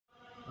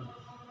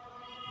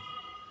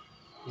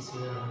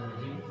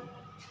বিসমিল্লাহির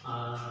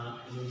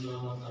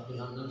মোহাম্মদ আব্দুল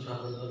হান্নান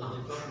সহযোগী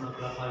শিক্ষক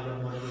নাকলা ফাইবার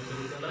মডেল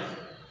বিশ্ববিদ্যালয়।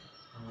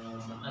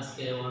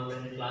 আজকে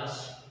অনলাইন ক্লাস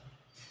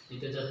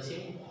দিতে যাচ্ছি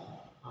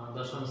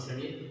দশম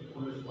শ্রেণীর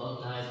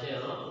অধ্যায়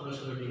 13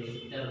 অনুশীলনী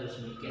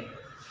 13.1।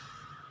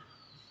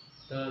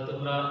 তো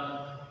তোমরা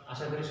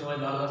আশা করি সবাই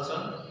ভালো আছো।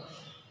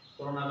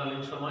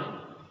 করোনাকালীন সময়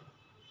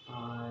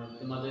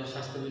তোমাদের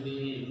স্বাস্থ্যবিধি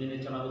মেনে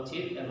চলা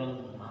উচিত এবং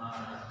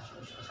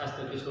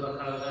স্বাস্থ্যকে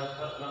সুরক্ষা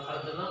রাখার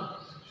জন্য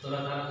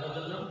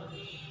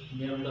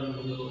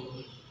নিয়মকানুনগুলো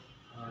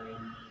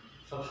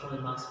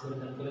সবসময় মাস্ক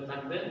পরিধান করে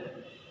থাকবে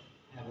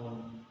এবং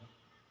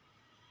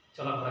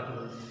চলাফেরা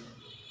করবে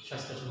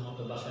স্বাস্থ্যসম্মত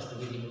বা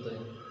স্বাস্থ্যবিধি মতো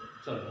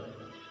চলবে।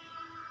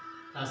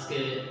 আজকে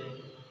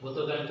গত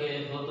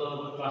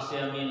ক্লাসে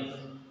আমি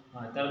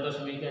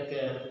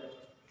 13.1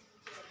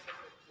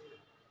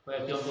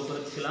 কয়েকটি অঙ্ক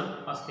করেছিলাম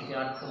 5 থেকে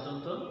 8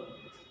 পর্যন্ত।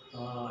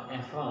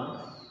 এখন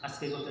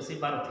আজকে করতেছি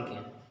 12 থেকে।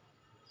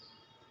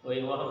 ওই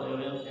 11,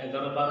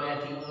 12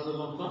 একই অনুরূপ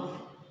অঙ্ক,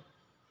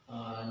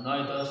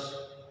 9, 10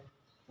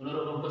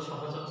 অনুরূপ অঙ্ক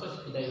সহজ অঙ্ক,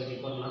 বিদায় ওইটি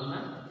করলাম না।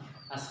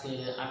 আজকে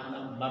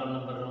 12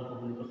 নম্বরের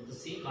অঙ্কগুলি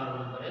করতেছি। 12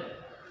 নম্বরের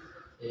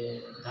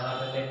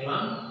ধারাটা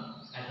দেখলাম।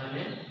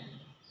 এখানে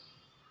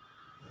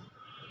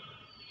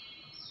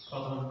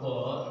প্রথম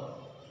পদ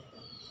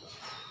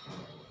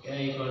a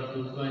 =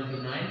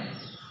 29,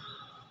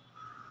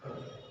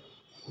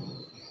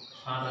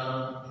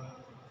 সাধারণ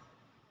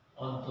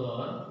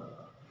অন্তর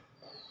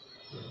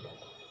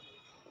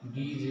b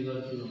 =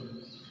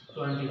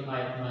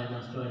 25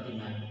 -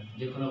 29,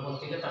 যে কোনো পদ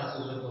থেকে তার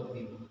পূর্বের পদ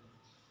দিব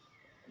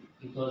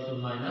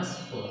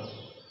 -4।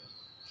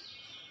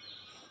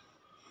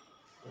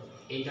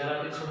 এই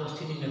ধারাটির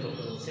সমষ্টি নির্ণয়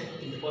করতে হচ্ছে,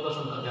 কিন্তু পদ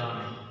সংখ্যা দেওয়া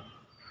নেই।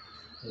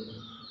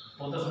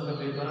 পদ সংখ্যা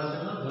বের করার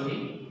জন্য ধরি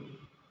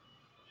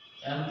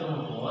n তম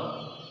পদ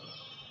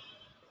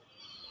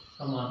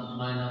সমান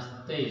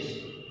 -23,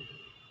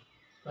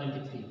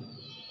 23।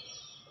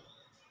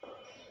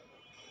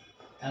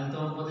 n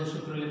তম পদের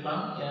সূত্র লিখলাম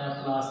a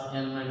 +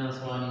 n -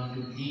 1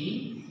 * d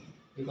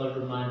 =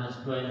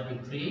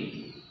 -23।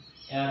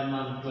 এর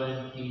মান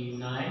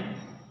 29,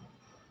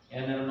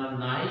 n এর মান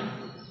 9,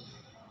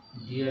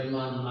 d এর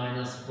মান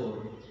 -4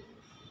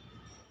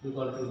 =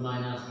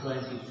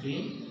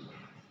 -23।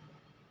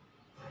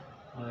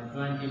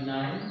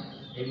 29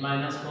 এই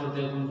 -4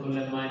 দিয়ে গুণ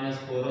করলে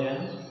 -4n,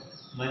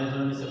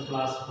 -1 নিচে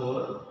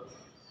 +4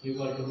 =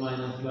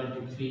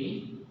 -23।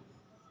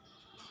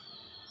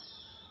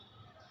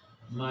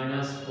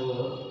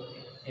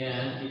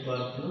 -4n =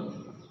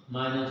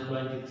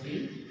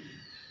 -23,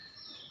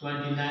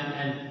 29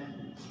 and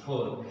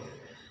 4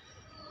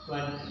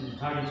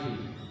 33,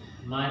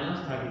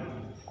 -33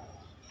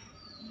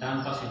 ডান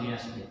পাশে নিয়ে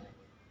আসবে।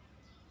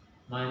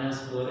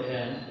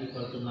 -4n =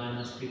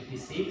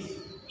 -56,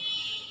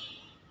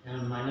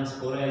 and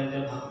 -4n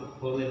দিয়ে ভাগ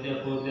 4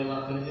 দিয়ে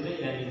ভাগ করে দিলে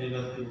n =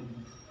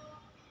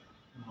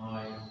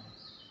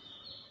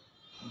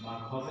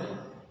 ভাগ হবে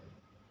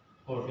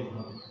 14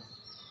 হবে।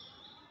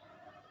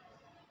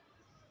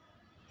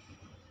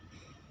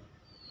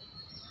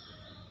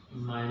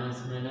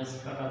 মাইনাস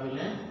কাটা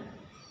দিলে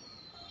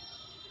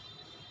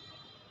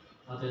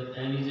অতএব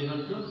n =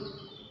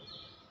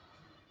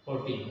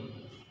 14।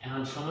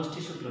 এখন সমষ্টি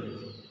সূত্র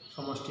লিখব।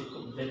 সমষ্টি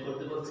বের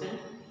করতে বলছে,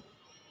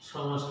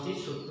 সমষ্টি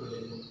সূত্র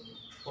লিখব।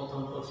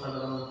 প্রথম পদ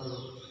সাধারণত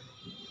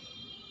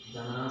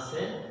জানা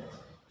আছে,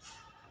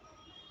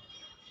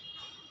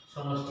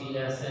 সমষ্টি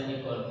Sn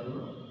 =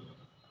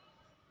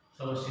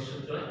 সমষ্টি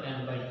সূত্র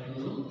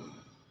n/2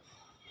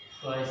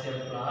 twice n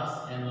plus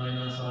n - 1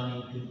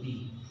 * d।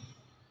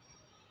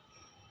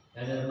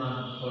 n এর মান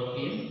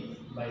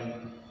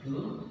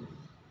 14/2,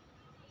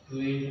 2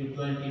 ×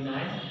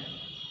 29,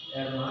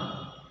 এর মান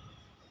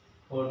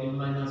 14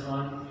 -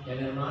 1, n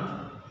এর মান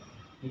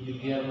 * d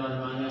এর মান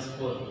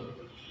 -4,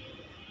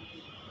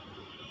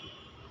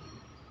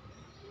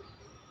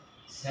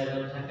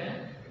 7 থাকে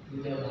 2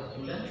 দিয়ে ভাগ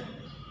করলে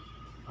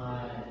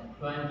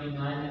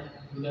 29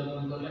 2 দিয়ে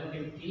গুণ করলে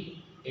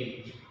 58,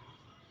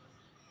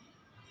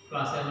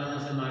 প্লাস এর মান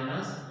আছে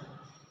মাইনাস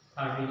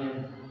 13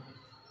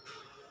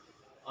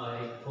 আর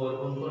 4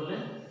 গুণ করলে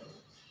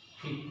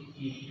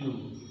 52,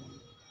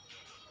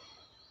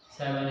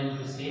 7 ×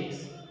 6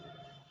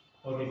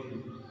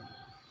 42।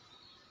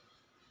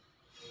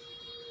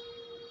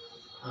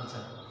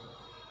 আচ্ছা,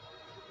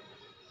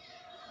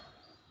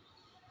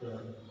 তো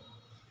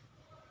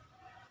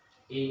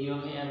এই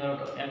নিয়মে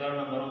 11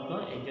 নম্বর অঙ্ক,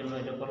 এই জন্য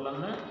এটা করলাম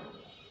না।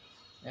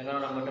 11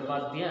 নম্বরটা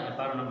বাদ দিয়ে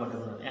 12 নম্বরটা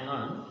করলাম।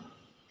 এখন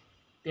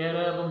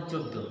 13 এবং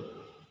 14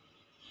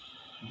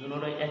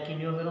 দুটোই একই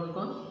নিয়মের অঙ্ক।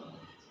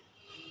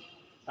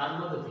 তার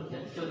মধ্যে থেকে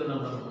 14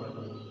 নম্বর অঙ্কটা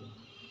করব।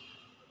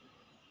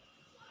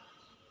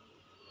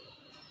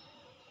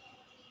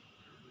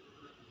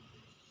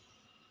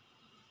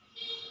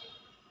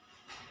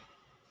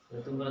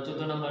 তোমরা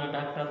 14 নম্বরের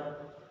ডাকটা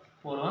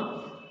পড়ো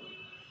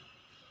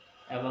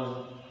এবং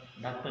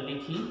ডাকটা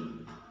লিখি।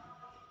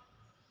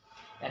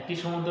 একটি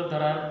সমুদ্র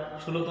ধারার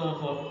 16তম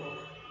পদ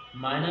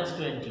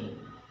 -20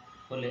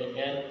 হলে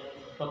এর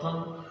প্রথম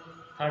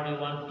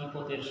 31টি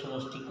পদের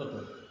সমষ্টি কত?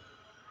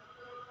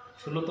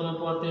 ষোলতম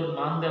পদের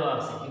মান দেওয়া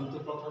আছে কিন্তু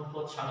প্রথম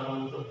পদ সাধারণ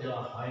উত্তর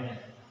দেওয়া হয় না,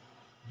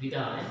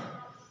 বিধায়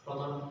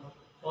প্রথম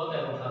পদ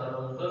এবং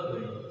সাধারণ উত্তর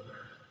তৈরি হবে।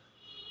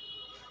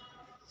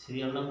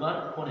 সিরিয়াল নাম্বার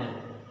 15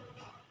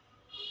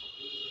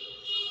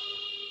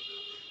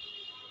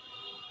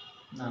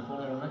 না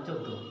 15 না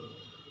 14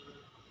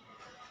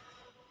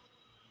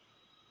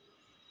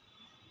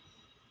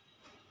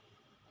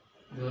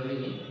 ধরি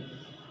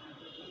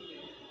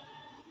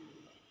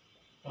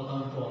প্রথম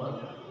পদ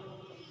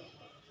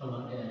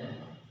সমান a,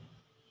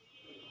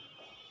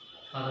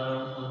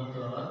 সাধারণ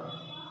অন্তর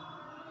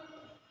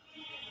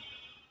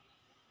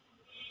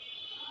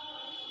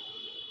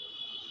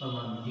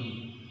সমান d।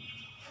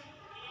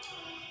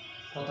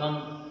 প্রথম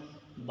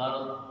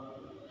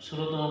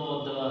 16তম পদ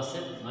দেওয়া আছে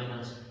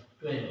 -20,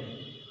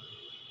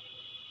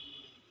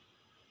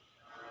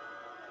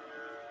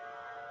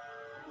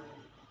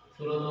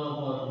 ষোলতম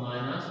পদ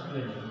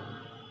 -20,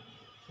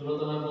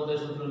 ষোলতম পদের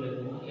সূত্র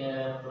লিখব a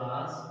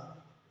প্লাস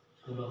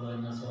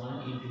 16 - 1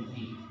 ইন্টু d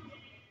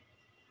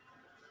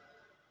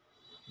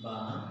বা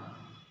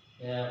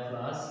a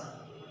প্লাস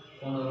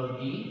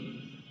 15d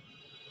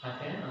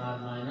থাকে আর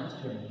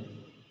 -20।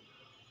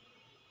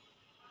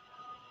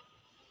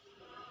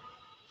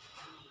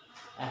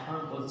 এখন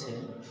বলছে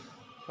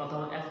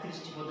প্রথম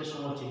 31টি পদের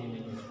সমষ্টি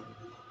নির্ণয় করো।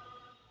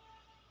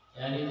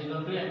 n =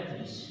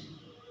 31,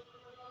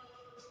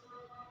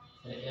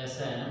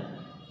 Sn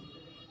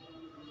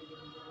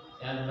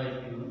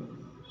n/2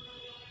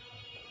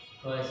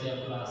 twice a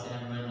plus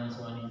n minus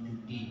 1 into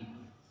d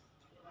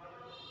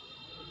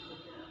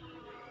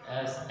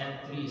as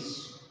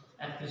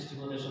 31টি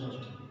পদের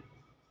সমষ্টি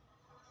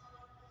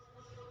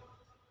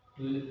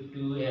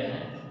 2a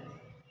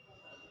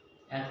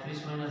 31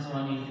 minus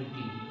 1 into d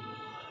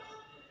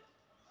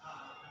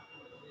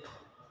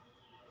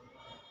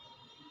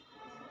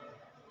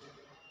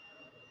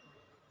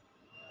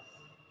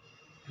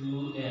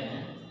 2a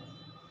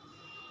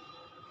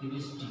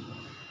 30t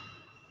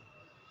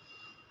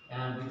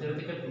and ভিতর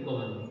থেকে 2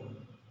 কমন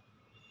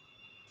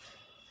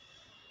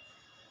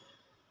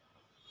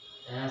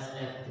as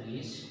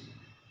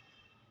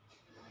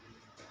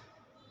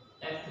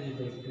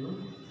 31/2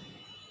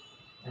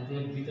 and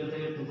then ভিতর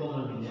থেকে 2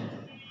 কমন নিলে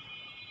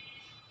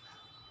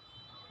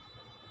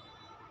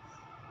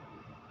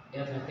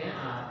এ থাকে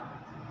আর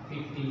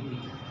 15d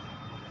থাকে।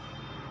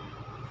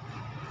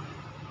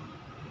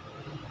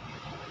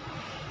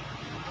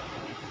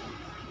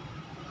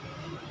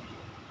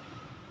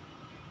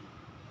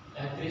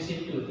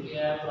 into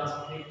a plus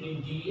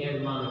 15d এর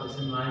মান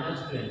হচ্ছে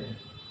 -20।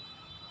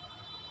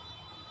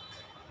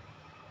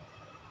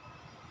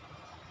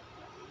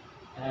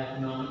 এক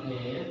নং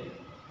এর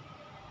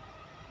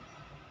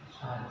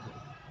সাহায্যে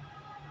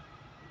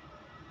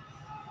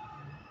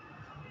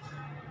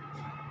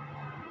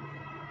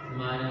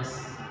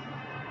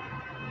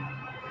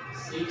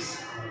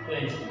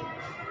 -620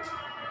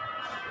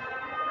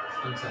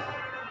 आंसर।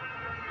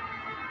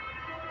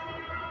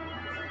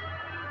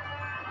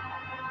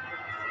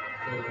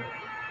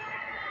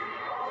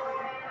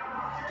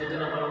 যদি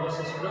নাম্বার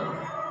অবশ্যই ছিল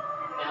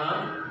এখন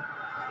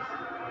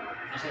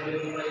আশা করি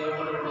তোমরা এই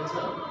অঙ্কটা করেছ।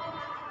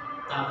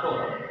 তারপর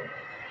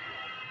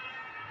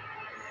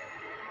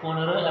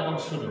 15 এবং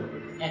 16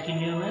 একই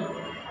নিয়মে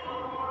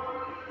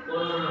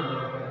 15 নম্বর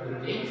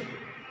অঙ্কটি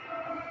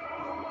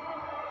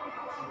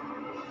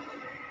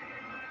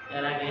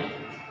এর আগে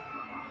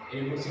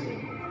এই বুঝে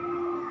নেব।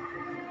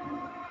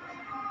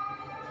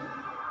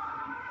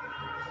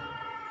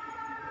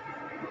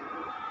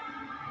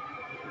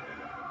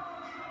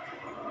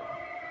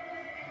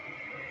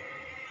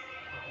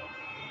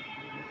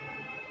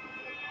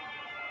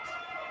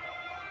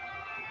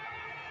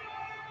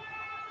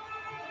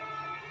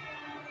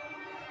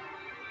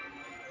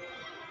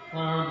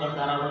 নম্বর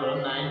ধারা হলো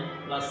 9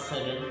 +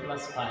 7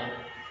 + 5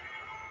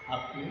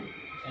 up to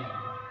n।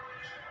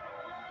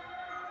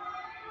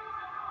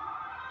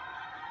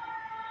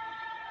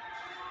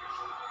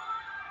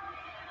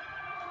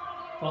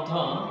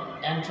 প্রথম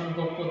n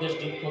সংখ্যক পদের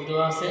যোগফল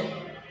দেওয়া আছে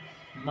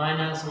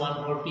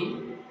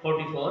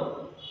 -144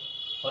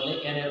 হলে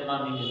n এর মান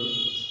নির্ণয়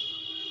করতে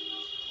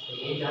হবে।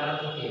 এই ধারা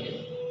থেকে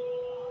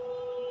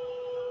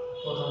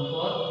প্রথম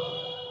পদ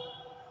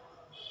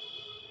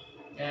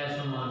a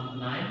সমান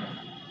 9,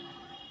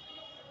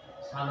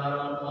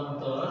 সাধারণ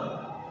অন্তর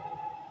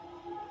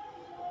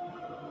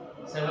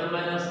 7 -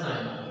 9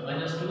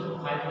 -2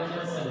 5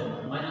 - 7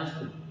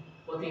 -2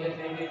 প্রতি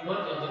ক্ষেত্রে বিয়োগফল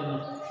এর জন্য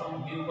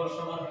বিয়োগফল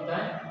সমান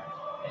বিধায়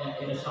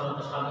এটা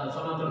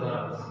সমান্তর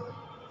ধারা আছে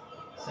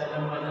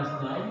 7 -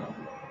 9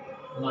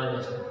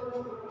 -2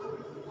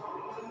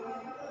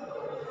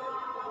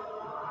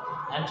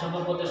 n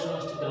সংখ্যক পদের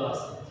সমষ্টি দেওয়া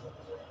আছে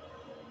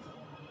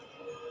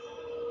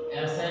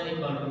Sn =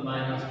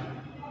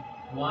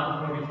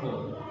 -144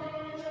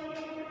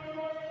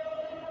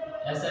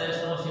 Sn এর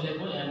সমষ্টি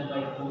লিখব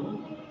n/2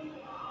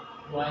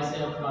 twice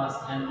a plus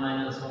n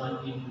minus 1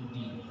 into d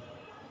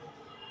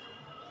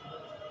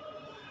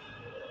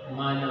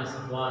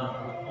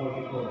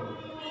 -144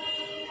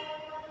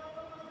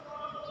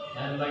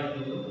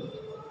 n/2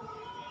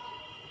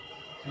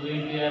 2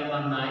 into r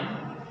 9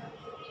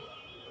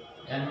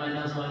 n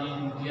minus 1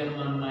 into d এর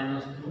মান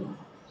 -2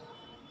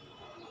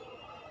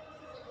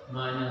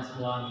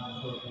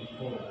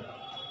 -144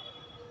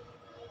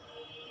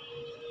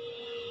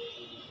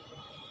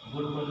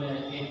 গুণ করলে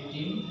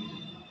 18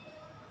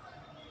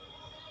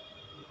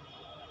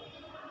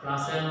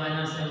 প্লাস এর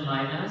মাইনাস এর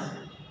মাইনাস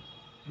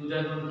 2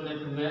 দ্বারা গুণ করলে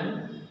 2n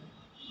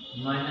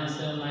মাইনাস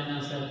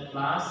এর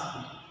প্লাস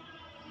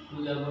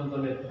 2 দ্বারা গুণ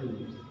করলে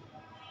 2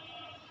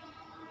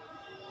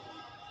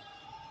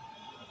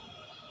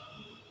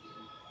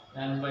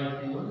 n by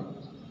 2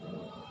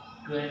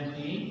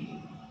 20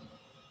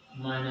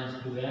 minus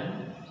 2n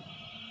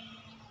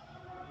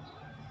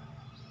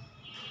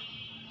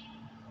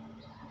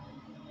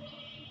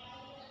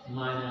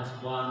minus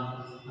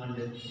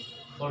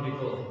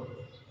 144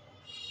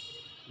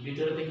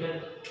 ভিতরে থেকে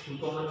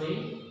 2 কমন নেই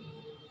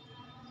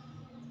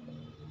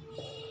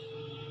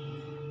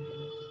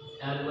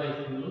l by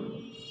 2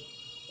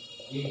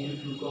 into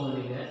 2 কমন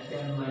নিলে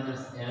 10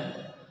 minus l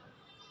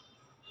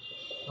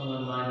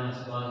common minus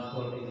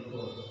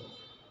 144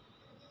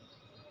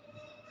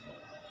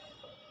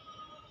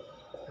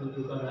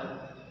 2 करा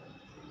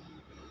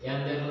n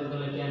দিয়ে গুণ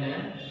করলে 10n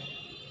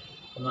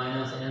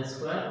minus n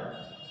square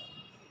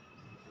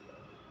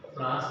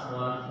plus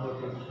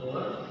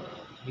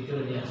 144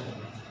 ভিতরে নিয়ে আসবে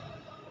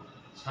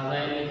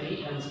সাজায় লিখি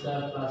n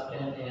square plus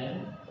 10n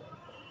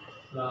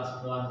plus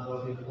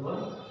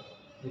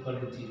 144 equal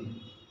to 0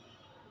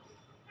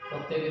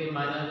 প্রত্যেকেরই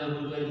মাইনাস দিয়ে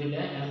গুণ করে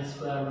দিলে n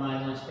square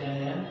minus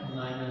 10n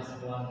minus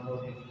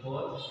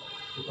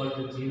 144 equal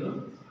to 0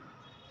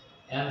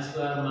 n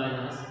square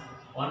minus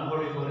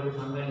 144 এর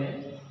ফাংশনে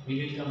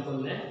মিডিল টার্ম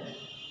করলে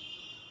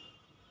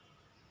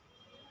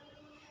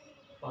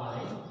 5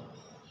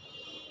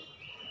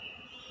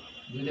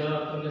 দুই দ্বারা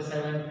ভাগ করলে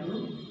 7 2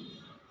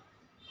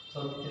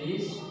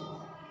 36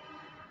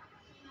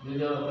 দুই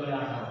দ্বারা ভাগ করলে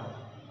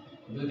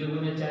 18 দুই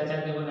দুগুণে 4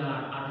 4 দুগুণে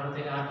 18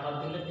 থেকে 8 বাদ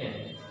দিলে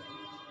 10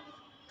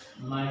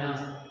 minus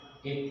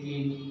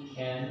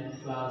 18n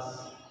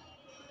plus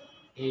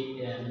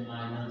 8n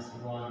minus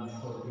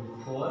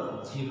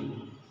 144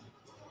 0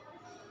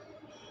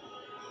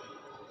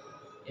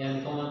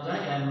 n common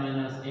যায় n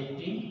minus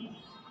 18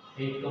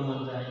 8 common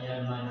যায়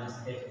n minus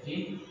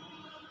 18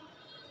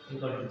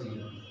 equal to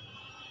 0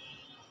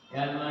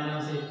 n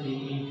minus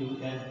 18 into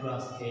n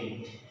plus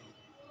 8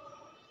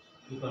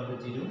 equal to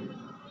 0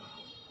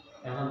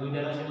 এখন দুইটা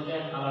রাশির মধ্যে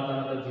আলাদা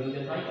আলাদা 0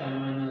 দেখাই n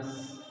minus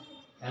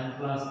n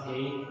plus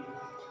 8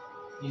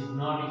 is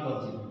not equal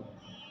to 0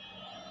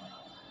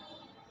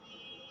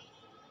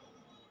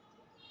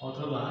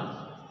 অথবা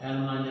n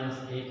minus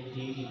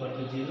 80 equal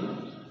to 0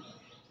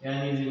 n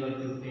is equal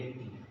to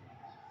 80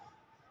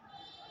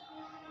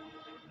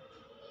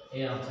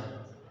 এই আনসার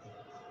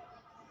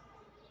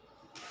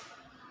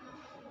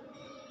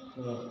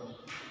তো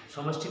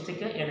সমষ্টি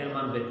থেকে n এর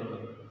মান বের করব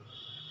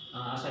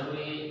আশা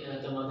করি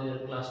তোমাদের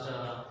ক্লাসটা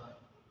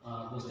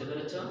বুঝতে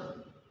পেরেছ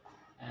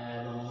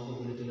এবং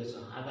অঙ্কগুলি তুলেছ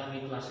আগামী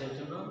ক্লাসের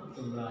জন্য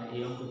তোমরা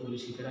এই অঙ্কগুলি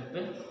শিখে রাখবে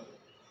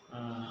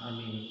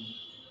আমি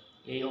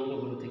এই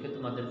অঙ্কগুলো থেকে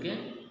তোমাদেরকে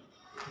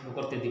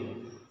করতে দিব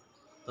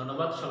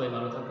ধন্যবাদ সবাই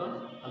ভালো থাকো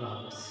আল্লাহ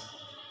হাফেজ